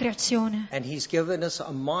la sua creazione. And He's given us a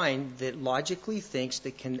mind that logically thinks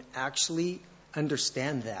that can actually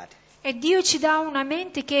understand that. E Dio ci dà una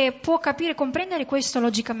mente che può capire e comprendere questo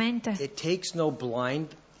logicamente. It takes no blind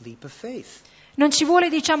leap of faith. Non ci vuole,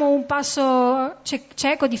 un passo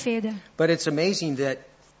cieco di fede. But it's amazing that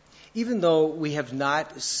even though we have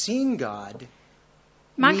not seen God,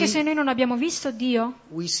 Ma anche se noi non abbiamo visto Dio,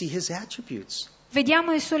 we see His attributes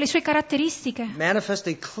vediamo le sue caratteristiche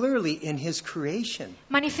manifested clearly in His creation.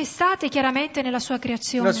 manifestate chiaramente nella sua You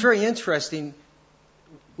creazione. know, it's very interesting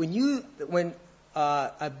when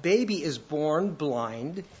a baby is born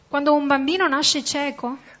blind, Quando un bambino nasce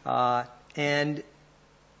cieco, and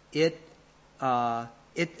it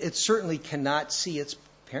certainly cannot see its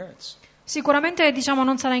parents. sicuramente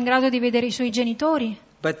non sarà in grado di vedere i suoi genitori,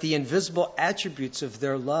 But the invisible attributes of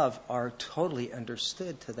their love are totally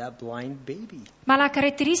understood to that blind baby. ma la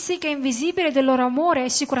caratteristica invisibile del loro amore è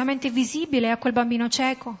sicuramente visibile a quel bambino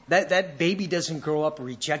cieco. That baby doesn't grow up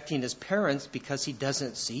rejecting his parents because he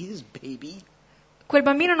doesn't see his baby. Quel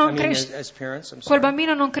bambino non, As parents, I'm quel sorry.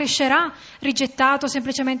 bambino non crescerà rigettato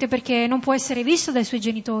semplicemente perché non può essere visto dai suoi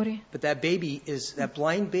genitori. But that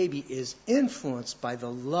blind baby is influenced by the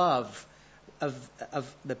love of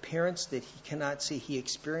the parents that he cannot see. He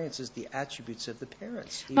experiences the attributes of the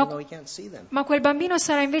parents, even though he can't see them. Ma quel bambino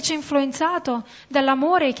sarà invece influenzato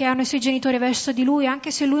dall'amore che hanno i suoi genitori verso di lui,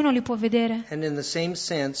 anche se lui non li può vedere. And in the same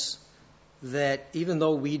sense that even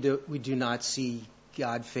though we do not see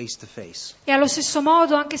God face to face, E allo stesso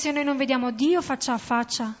modo, anche se noi non vediamo Dio faccia a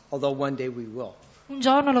faccia, although one day we will, un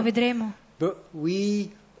giorno lo vedremo. but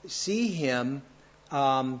we see Him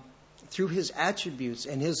through His attributes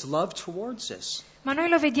and His love towards us. Ma noi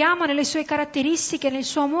lo vediamo nelle sue caratteristiche, nel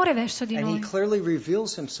suo amore verso di And he noi. clearly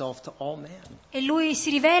reveals himself to all men. E lui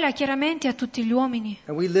si rivela chiaramente a tutti gli uomini.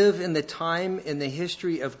 And we live in the time in the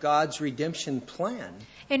history of God's redemption plan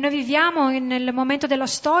E noi viviamo nel momento della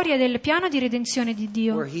storia del piano di redenzione di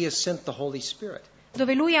Dio, where he has sent the Holy Spirit.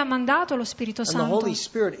 dove lui ha mandato lo Spirito And the Santo. Holy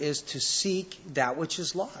Spirit is to seek that which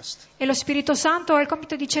is lost, E lo Spirito Santo ha il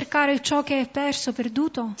compito di cercare ciò che è perso,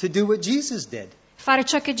 perduto, to do what Jesus did fare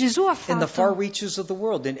ciò che Gesù ha in the far fatto reaches of the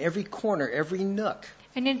world, in every corner, every nook.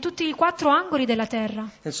 e in tutti i 4 angoli della terra,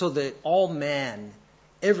 And so that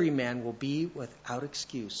every man will be without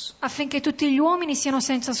excuse. affinché tutti gli uomini siano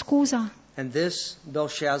senza scusa. And this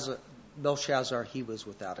Belshazzar, he was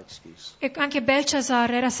without excuse. E anche Belshazzar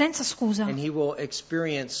era senza scusa. And he will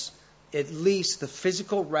experience at least the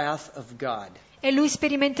physical wrath of God. E lui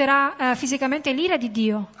sperimenterà fisicamente l'ira di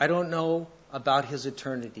Dio. I don't know about his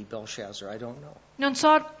eternity, Belshazzar. I don't know. Non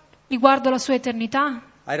so riguardo la sua eternità.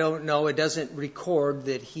 I don't know. It doesn't record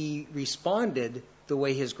that he responded the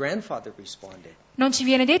way his grandfather responded. Non ci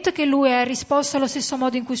viene detto che lui ha risposto allo stesso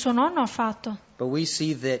modo in cui suo nonno ha fatto. But we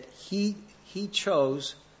see that he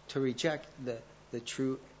chose to reject the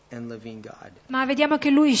true and living God. Ma vediamo che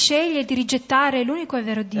lui sceglie di rigettare l'unico e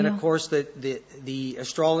vero And Dio. of course, the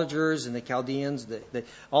astrologers and the Chaldeans,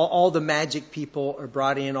 all the magic people are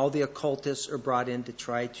brought in, all the occultists are brought in to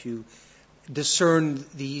try to discern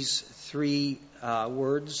these three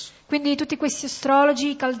words. Quindi tutti questi astrologi,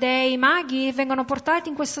 i caldei, i maghi vengono portati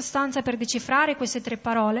in questa stanza per decifrare queste 3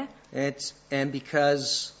 parole. And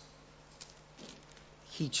because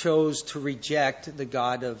he chose to reject the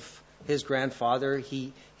God of his grandfather,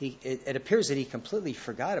 it appears that he completely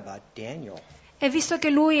forgot about Daniel. E visto che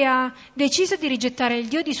lui ha deciso di rigettare il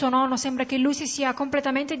Dio di suo nonno, sembra che lui si sia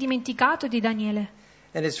completamente dimenticato di Daniele.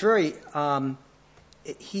 And it's very,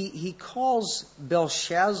 he calls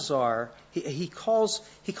Belshazzar, he calls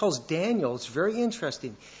Daniel, it's very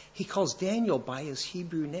interesting, he calls Daniel by his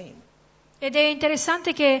Hebrew name. Ed è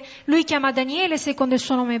interessante che lui chiama Daniele secondo il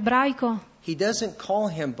suo nome ebraico. He doesn't call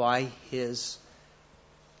him by his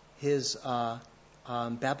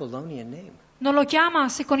Babylonian name. Non lo chiama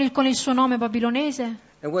con il suo nome babilonese.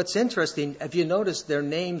 And what's interesting, have you noticed their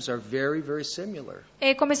names are very, very similar?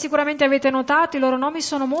 E come sicuramente avete notato, i loro nomi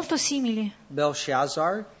sono molto simili.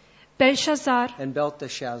 Belshazzar Belshazzar and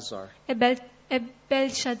Belteshazzar. e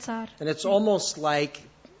Belshazzar. And it's almost like,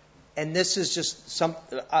 and this is just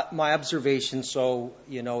my observation, so,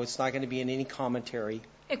 it's not going to be in any commentary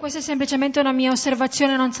E questa è semplicemente una mia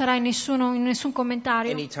osservazione, non sarà in nessun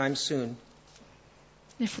commentario anytime soon.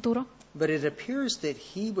 nel futuro. But it appears that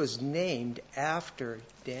he was named after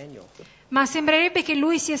Daniel. Ma sembrerebbe che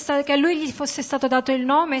che a lui gli fosse stato dato il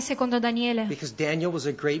nome secondo Daniele. Because Daniel was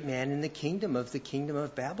a great man in the kingdom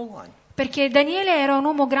of Babylon. Perché Daniele era un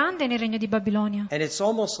uomo grande nel regno di Babilonia. And it's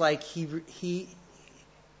almost like he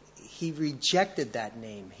rejected that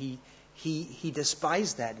name. He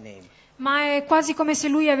despised that name. Ma è quasi come se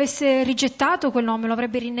lui avesse rigettato quel nome, lo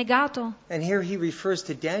avrebbe rinnegato. And here he refers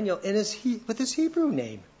to Daniel with his Hebrew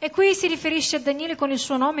name. E qui si riferisce a Daniele con il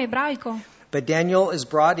suo nome ebraico. But Daniel is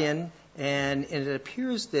brought in, and it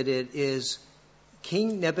appears that it is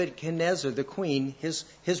King Nebuchadnezzar, the queen, his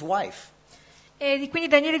wife. E quindi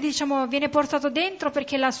Daniele, viene portato dentro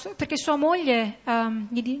perché sua moglie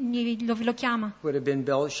lo chiama. Would have been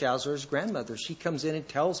Belshazzar's grandmother. She comes in and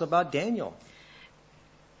tells about Daniel.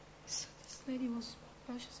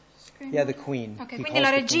 Yeah, the queen. Okay, He quindi calls la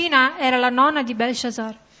the regina era la nonna di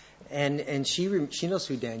Belshazzar. queen. And she knows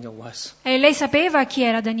who Daniel was. E lei sapeva chi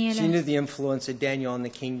era She Daniele. knew the influence of Daniel on the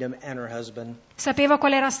kingdom and her husband. Sapeva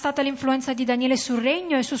qual era stata l'influenza di Daniele sul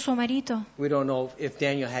regno e su suo marito. We don't know if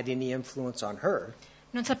Daniel had any influence on her.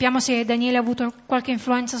 Non sappiamo se Daniele ha avuto qualche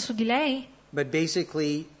influenza su di lei. But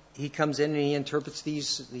basically, he comes in and he interprets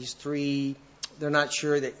these three. They're not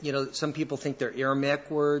sure that, some people think they're Aramaic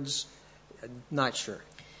words. Not sure.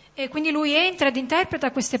 E quindi lui entra ed interpreta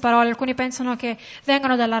queste parole. Alcuni pensano che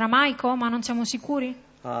vengano dall'aramaico, ma non siamo sicuri.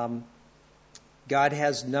 God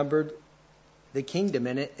has numbered the kingdom,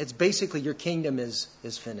 and it's basically your kingdom is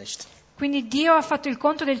finished. Quindi Dio ha fatto il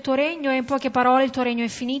conto del tuo regno e in poche parole il tuo regno è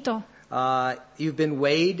finito. You've been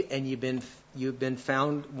weighed and you've been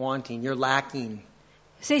found wanting. You're lacking.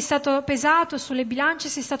 Sei stato pesato sulle bilance e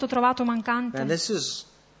sei stato trovato mancante. And this is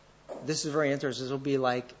very interesting. This will be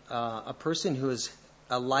like a person who is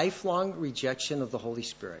a lifelong rejection of the Holy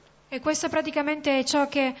Spirit. E questo praticamente è ciò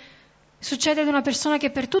che succede ad una persona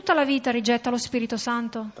che per tutta la vita rigetta lo Spirito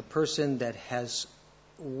Santo. A person that has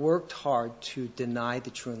worked hard to deny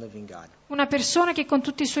the true and living God. Una persona che con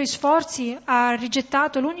tutti i suoi sforzi ha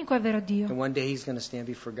rigettato l'unico e vero Dio. And one day he's going to stand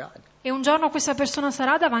before God. E un giorno questa persona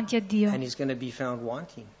sarà davanti a Dio And he's going to be found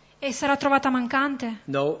wanting. e sarà trovata mancante.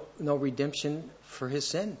 No redemption for his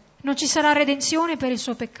sin. Non ci sarà redenzione per il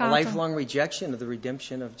suo A peccato. lifelong rejection of the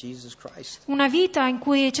redemption of Jesus Christ. Una vita in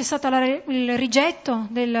cui c'è stato il rigetto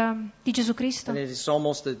di Gesù Cristo. And it's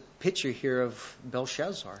almost a picture here of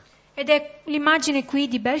Belshazzar. Ed è l'immagine qui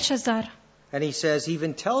di Belshazzar. And he says,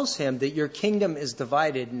 even tells him that your kingdom is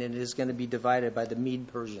divided and it is going to be divided by the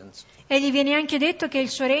Mede-Persians. E gli viene anche detto che il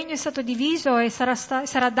suo regno è stato diviso e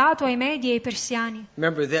sarà dato ai Medi e ai Persiani.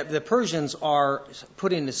 Remember that the Persians are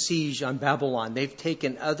putting a siege on Babylon. They've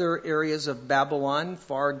taken other areas of Babylon,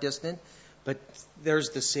 far distant, but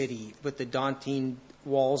there's the city with the daunting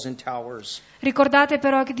walls and towers. Ricordate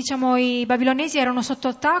però che i babilonesi erano sotto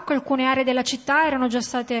attacco, alcune aree della città erano già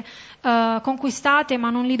state conquistate, ma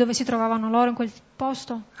non lì dove si trovavano loro in quel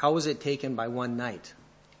posto. How was it taken by one night?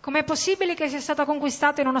 Com'è possibile che sia stata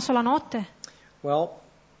conquistata in una sola notte? Well,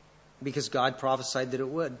 because God prophesied that it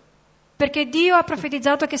would. Perché Dio ha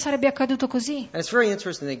profetizzato che sarebbe accaduto così. And it's very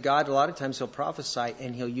interesting that God, a lot of times, He'll prophesy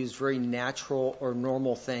and He'll use very natural or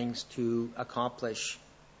normal things to accomplish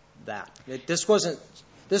that. This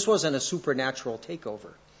wasn't a supernatural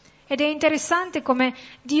takeover. Ed è interessante come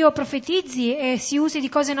Dio profetizzi e si usi di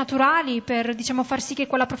cose naturali per, far sì che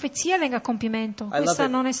quella profezia venga a compimento. Questa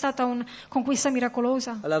non è stata una conquista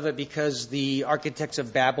miracolosa. I love it because the architects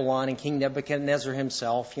of Babylon and King Nebuchadnezzar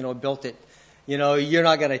himself, built it. You're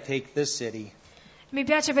not going to take this city. Mi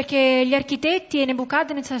piace perché gli architetti e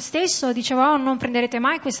Nebuchadnezzar stesso dicevano non prenderete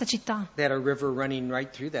mai questa città. They had a river running right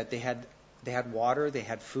through that. They had water, they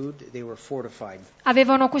had food, they were fortified.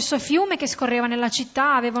 Avevano questo fiume che scorreva nella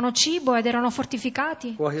città, avevano cibo ed erano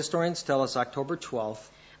fortificati. Well, historians tell us October 12th,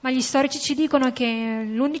 Ma gli storici ci dicono che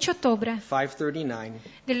l'11 ottobre 539,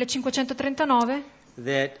 del 539,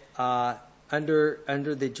 that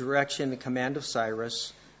under the direction and command of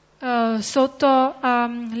Cyrus, sotto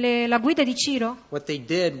la guida di Ciro, what they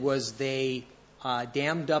did was they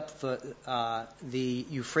dammed up the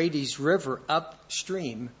Euphrates River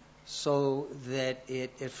upstream so that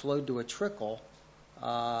it flowed to a trickle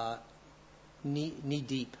knee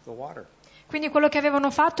deep, the water. Quindi quello che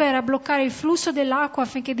avevano fatto era bloccare il flusso dell'acqua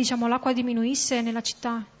affinché l'acqua diminuisse nella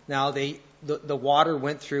città. Now the water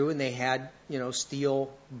went through and they had steel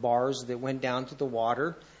bars that went down to the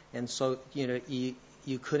water, and so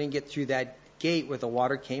you couldn't get through that gate where the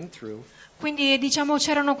water came through. Quindi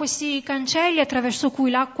c'erano questi cancelli attraverso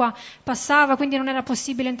cui l'acqua passava, quindi non era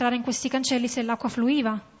possibile entrare in questi cancelli se l'acqua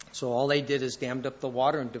fluiva. So all they did is dammed up the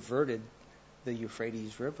water and diverted the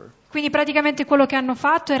Euphrates River. Quindi praticamente quello che hanno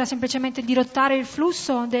fatto era semplicemente dirottare il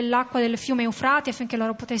flusso dell'acqua del fiume Eufrate affinché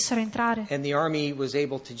loro potessero entrare. And the army was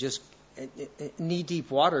able to just knee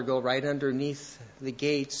deep water go right underneath the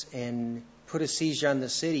gates and put a siege on the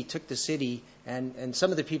city, took the city, and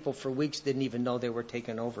some of the people for weeks didn't even know they were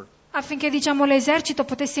taken over. Affinché l'esercito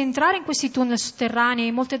potesse entrare in questi tunnel sotterranei,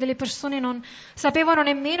 molte delle persone non sapevano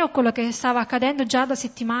nemmeno quello che stava accadendo già da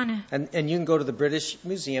settimane. And you can go to the British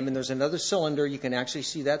Museum and there's another cylinder, you can actually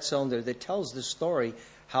see that cylinder that tells the story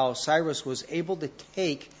how Cyrus was able to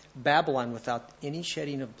take Babylon without any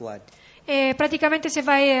shedding of blood. E praticamente se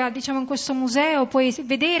vai in questo museo puoi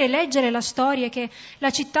vedere, leggere la storia che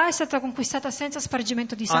la città è stata conquistata senza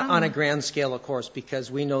spargimento di sangue. On a grand scale, of course, because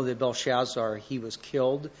we know that Belshazzar, he was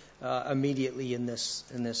killed immediately in this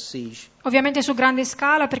siege. Ovviamente su grande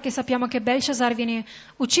scala, perché sappiamo che Belshazzar viene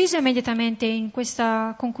ucciso immediatamente in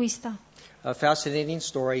questa conquista. A fascinating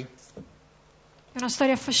story. È una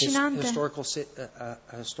storia affascinante.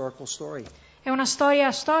 Historical story. È una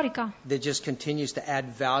storia storica that just continues to add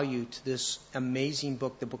value to this amazing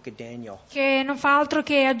book, the book of Daniel. Che non fa altro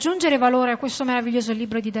che aggiungere valore a questo meraviglioso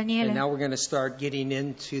libro di Daniele. And now we're going to start getting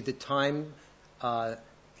into the time,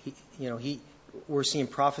 we're seeing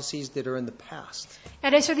prophecies that are in the past. E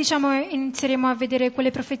adesso inizieremo a vedere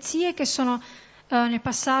quelle profezie che sono nel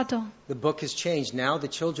passato. The book has changed. Now the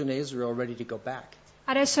children of Israel are ready to go back.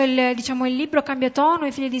 Adesso il libro cambia tono,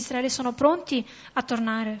 i figli di Israele sono pronti a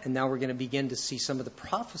tornare. And now we're going to begin to see some of the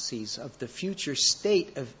prophecies of the future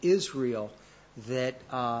state of Israel that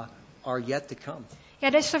are yet to come. E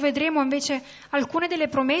adesso vedremo invece alcune delle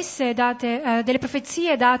promesse date, delle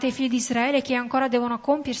profezie date ai figli di Israele che ancora devono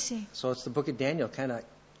compiersi. So it's the book of Daniel kind of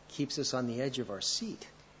keeps us on the edge of our seat.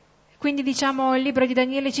 Quindi il libro di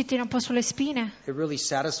Daniele ci tiene un po' sulle spine. It really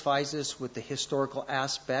satisfies us with the historical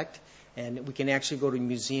aspect. And we can actually go to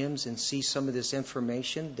museums and see some of this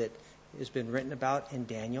information that has been written about in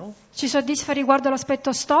Daniel. Ci soddisfa riguardo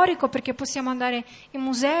all'aspetto storico perché possiamo andare in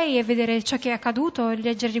musei e vedere ciò che è accaduto e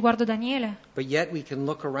leggere riguardo Daniele. But yet we can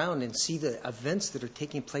look around and see the events that are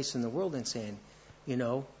taking place in the world and saying, you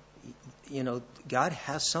know, God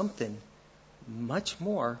has something much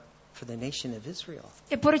more for the nation of Israel.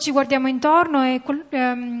 Eppure ci guardiamo intorno e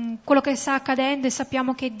quello che sta accadendo e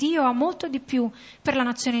sappiamo che Dio ha molto di più per la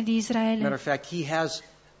nazione di Matter Israele. of fact, He has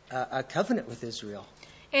a covenant with Israel,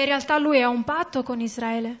 E in realtà Lui ha un patto con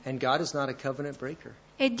Israele. and God is not a covenant breaker.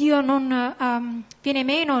 E Dio non viene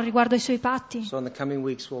meno riguardo ai Suoi patti. So in the coming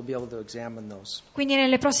weeks, we'll be able to examine those. Quindi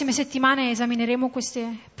nelle prossime settimane esamineremo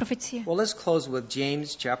queste profezie. Well, let's close with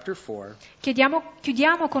James chapter 4.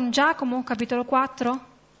 Chiudiamo con Giacomo, capitolo 4.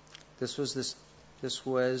 This was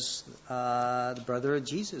the brother of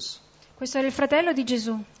Jesus. Questo era il fratello di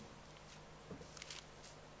Gesù.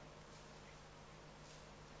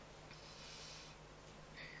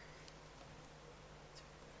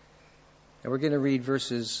 And we're going to read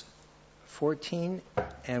verses 14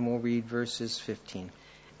 and we'll read verses 15.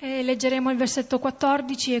 E leggeremo il versetto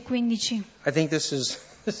 14 e 15. I think this is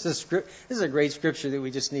a great scripture that we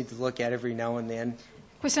just need to look at every now and then.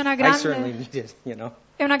 Questa è I certainly need it,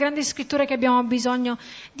 è una grande scrittura che abbiamo bisogno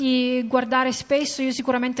di guardare spesso, io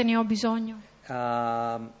sicuramente ne ho bisogno.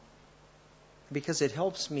 Because it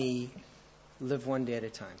helps me live one day at a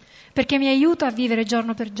time. Perché mi aiuta a vivere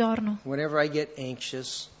giorno per giorno. Whenever I get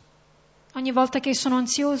anxious, Ogni volta che sono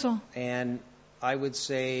ansioso, and I would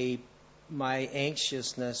say my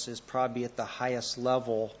anxiousness is probably at the highest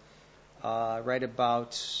level right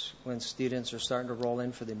about when students are starting to roll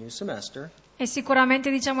in for the new semester. e sicuramente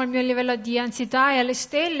il mio livello di ansietà è alle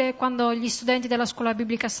stelle quando gli studenti della scuola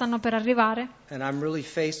biblica stanno per arrivare. And I'm really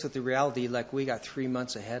faced with the reality like we got 3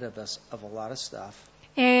 months ahead of us of a lot of stuff.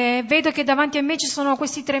 E vedo che davanti a me ci sono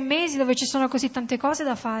questi 3 mesi dove ci sono così tante cose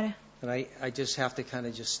da fare. And I just have to kind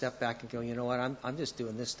of just step back and go, you know what, I'm just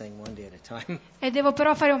doing this thing one day at a time. E devo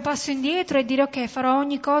però fare un passo indietro e dire ok, farò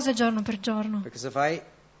ogni cosa giorno per giorno. Because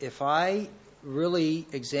if I really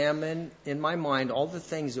examine in my mind all the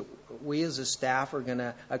things that we as a staff are going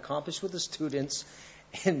to accomplish with the students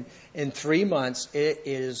in 3 months, it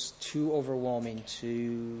is too overwhelming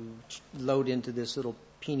to load into this little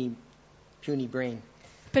puny brain.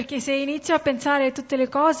 Perché se inizio a pensare a tutte le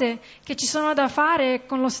cose che ci sono da fare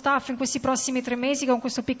con lo staff in questi prossimi 3 mesi, con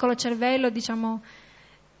questo piccolo cervello,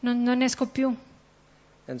 non esco più.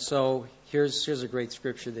 And so here's a great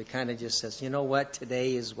scripture that kind of just says, you know what,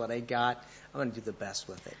 today is what I got. I'm going to do the best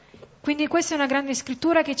with it. Quindi questa è una grande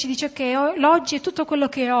scrittura che ci dice che l'oggi è tutto quello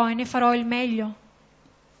che ho e ne farò il meglio.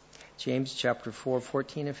 James chapter 4,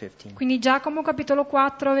 14 and 15. Quindi Giacomo capitolo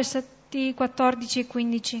 4, versetti 14 e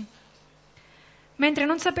 15. Mentre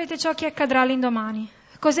non sapete ciò che accadrà l'indomani.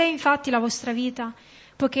 Cos'è infatti la vostra vita?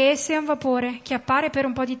 Poiché essa è un vapore che appare per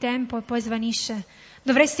un po' di tempo e poi svanisce.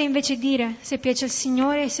 Dovreste invece dire, se piace il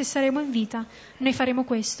Signore e se saremo in vita, noi faremo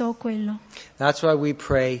questo o quello. That's why we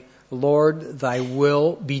pray, Lord, thy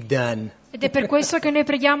will be done. Ed è per questo che noi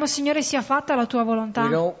preghiamo, Signore, sia fatta la tua volontà.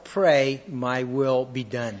 We don't pray, my will be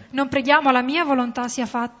done. Non preghiamo la mia volontà sia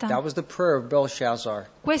fatta. That was the prayer of Belshazzar.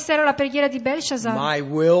 Questa era la preghiera di Belshazzar. My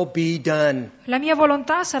will be done. La mia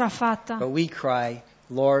volontà sarà fatta. But we cry,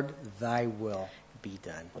 Lord, thy will be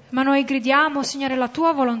done. Ma noi gridiamo, Signore, la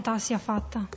tua volontà sia fatta.